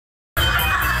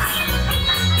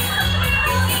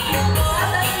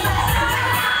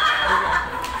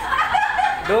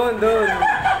Doon.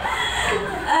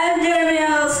 I'm Jeremy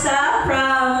Elsa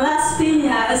from Las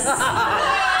Piñas.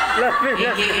 Las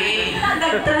Piñas.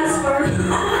 Nag-transform.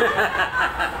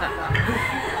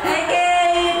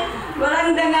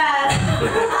 Walang dangat.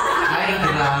 Ay,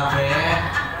 grabe.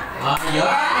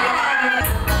 Ayun.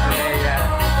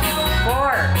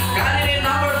 Four. Candidate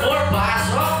number 4,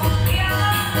 pasok.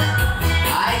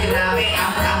 Ay, grabe.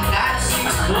 Ang tangkat, 6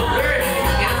 footer.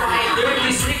 Ito ay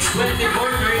 36,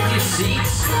 24,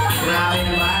 36. Grabe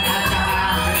naman. At saka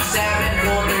 7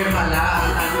 footer pala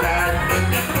ang tangkat.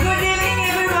 Good evening,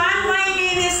 everyone. My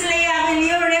name is Leah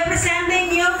Amelio, representing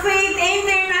New Faith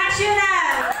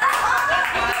International.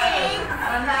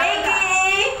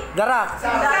 AKA Darak.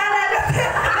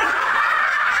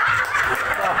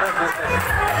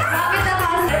 Bakit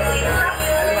naman?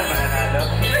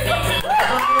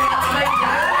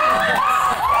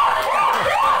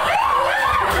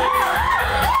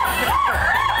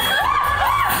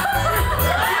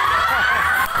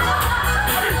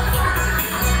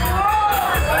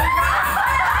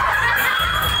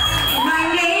 My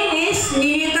name is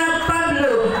Nita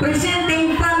Pablo,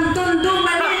 presenting from Tondo,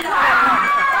 Manila.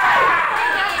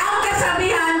 Ang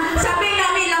kasabihan, sabi nga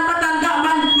nila matanda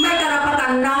man, may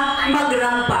karapatan na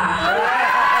magrampa.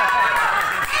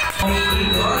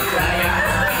 Umiikot. Ayan.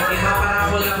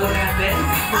 Ipaparabol na po natin.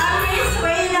 I'm Miss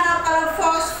Reyna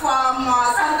Calfos from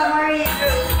Santa Maria.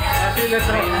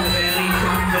 Very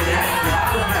humble yan.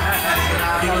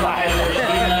 Grabe.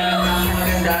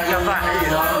 Maganda yung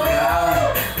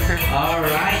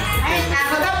alright.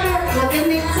 Good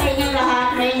evening sa inyo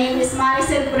lahat. My name is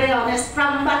Maricel Briones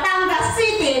from Batangas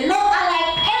City. Look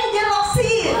alike Angel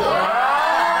Oxy.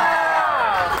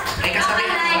 May kasabi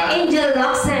na ba? Angel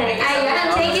Oxy. Ayan,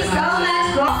 thank you so much,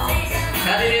 bro.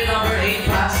 Candidate number 8,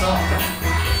 pasok.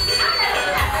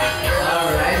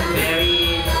 Alright,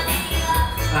 very...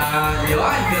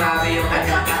 yun, grabe yung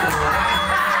kanyang katawan.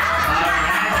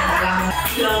 Alright, walang...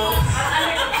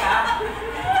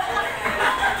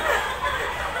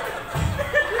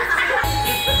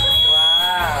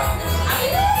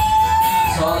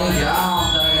 Solid young,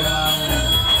 talaga namang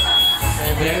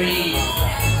very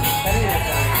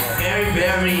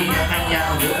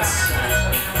kanyang looks.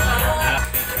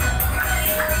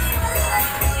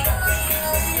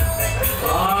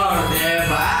 Oh,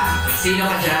 diba? Sino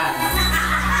ka dyan?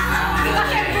 Ang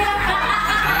galing.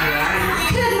 Alright.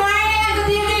 Good morning and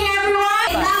good evening,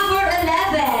 everyone. Number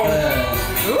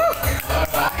 11.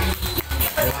 Alright.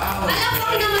 Wow. Alam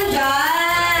mo naman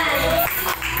dyan.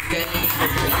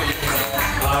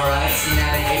 Alright,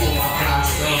 sinanay ay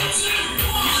pumapasok.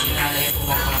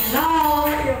 Hello.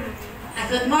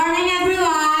 Good morning,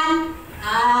 everyone.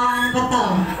 Ano ba to?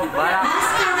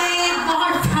 Masquerade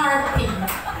Ball Party.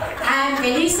 I'm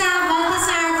Melissa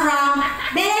Baltasar from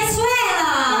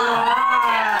Venezuela.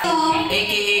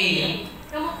 AKA.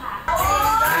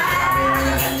 Grabe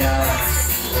yung kanyang.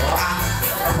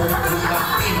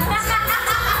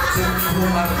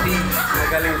 Martin.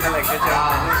 Magaling talaga siya.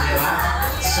 Diba?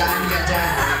 Saan ka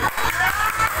dyan?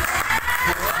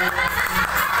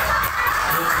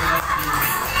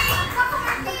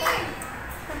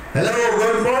 Hello,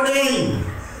 good morning!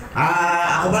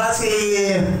 Ako pala si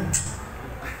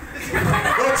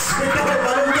Coach Victor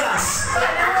Balungas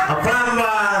from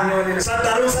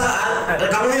Santa Rosa,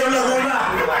 Camuyo, Laguna.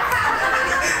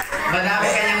 Madami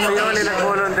kanyang Sino location. nila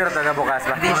volunteer taga bukas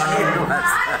ba?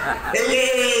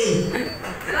 AKA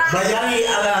Bayani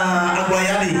ang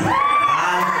Bayani.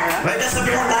 May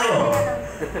kasabihan tayo.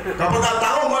 Kapag ang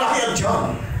tao malaki ang tiyan,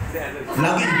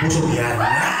 laging busog yan.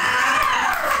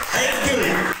 Thank you.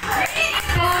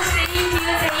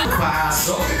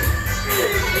 Pasok.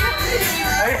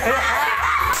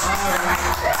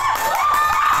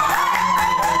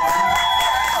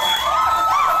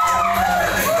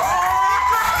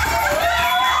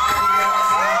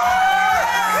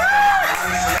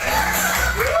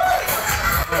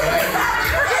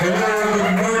 Hello,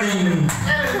 good morning.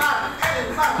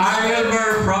 I'm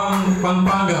Elmer from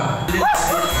Pampanga.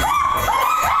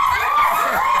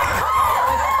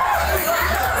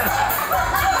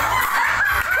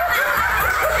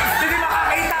 Hindi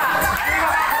makakita!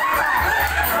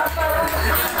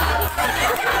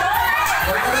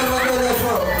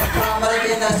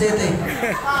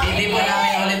 Hindi po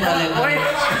namin ulit-ulit.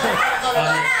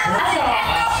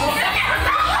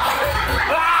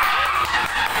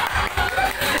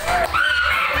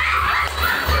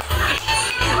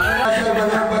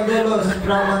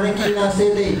 From Marikina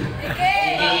City.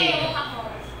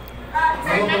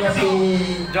 Ako pala si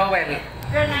Joel.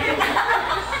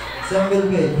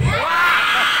 Samuel Bay.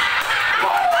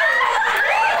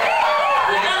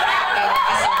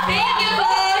 Thank you,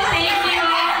 boys. Thank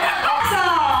you.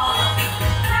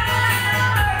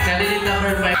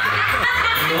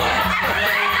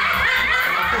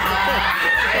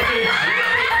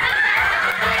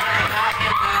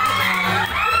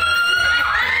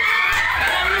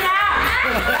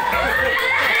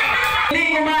 Hindi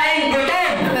kumain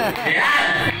gutom.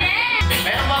 Yan.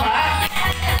 Meron ba ba?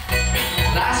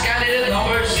 Last candidate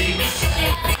number 6.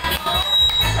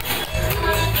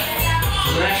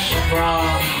 Fresh from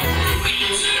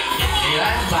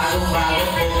yan,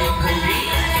 bagong-bagong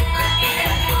cooking.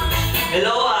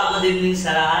 Hello, good evening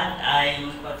sa lahat.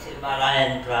 I'm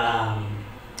Ryan from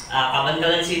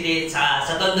Cabangalan City. Sa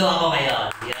Tondo ako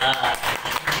ngayon. Yeah.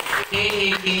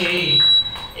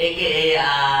 AKA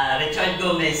Richard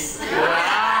Gomez.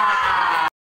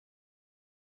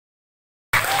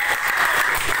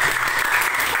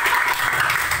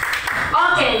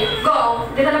 Okay, go.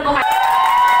 Dito na po kayo.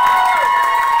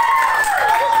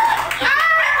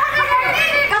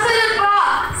 Kasunod po,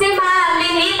 si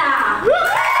Malinita.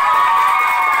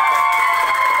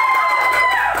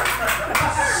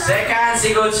 Second,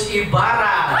 si Coach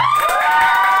Ibarra.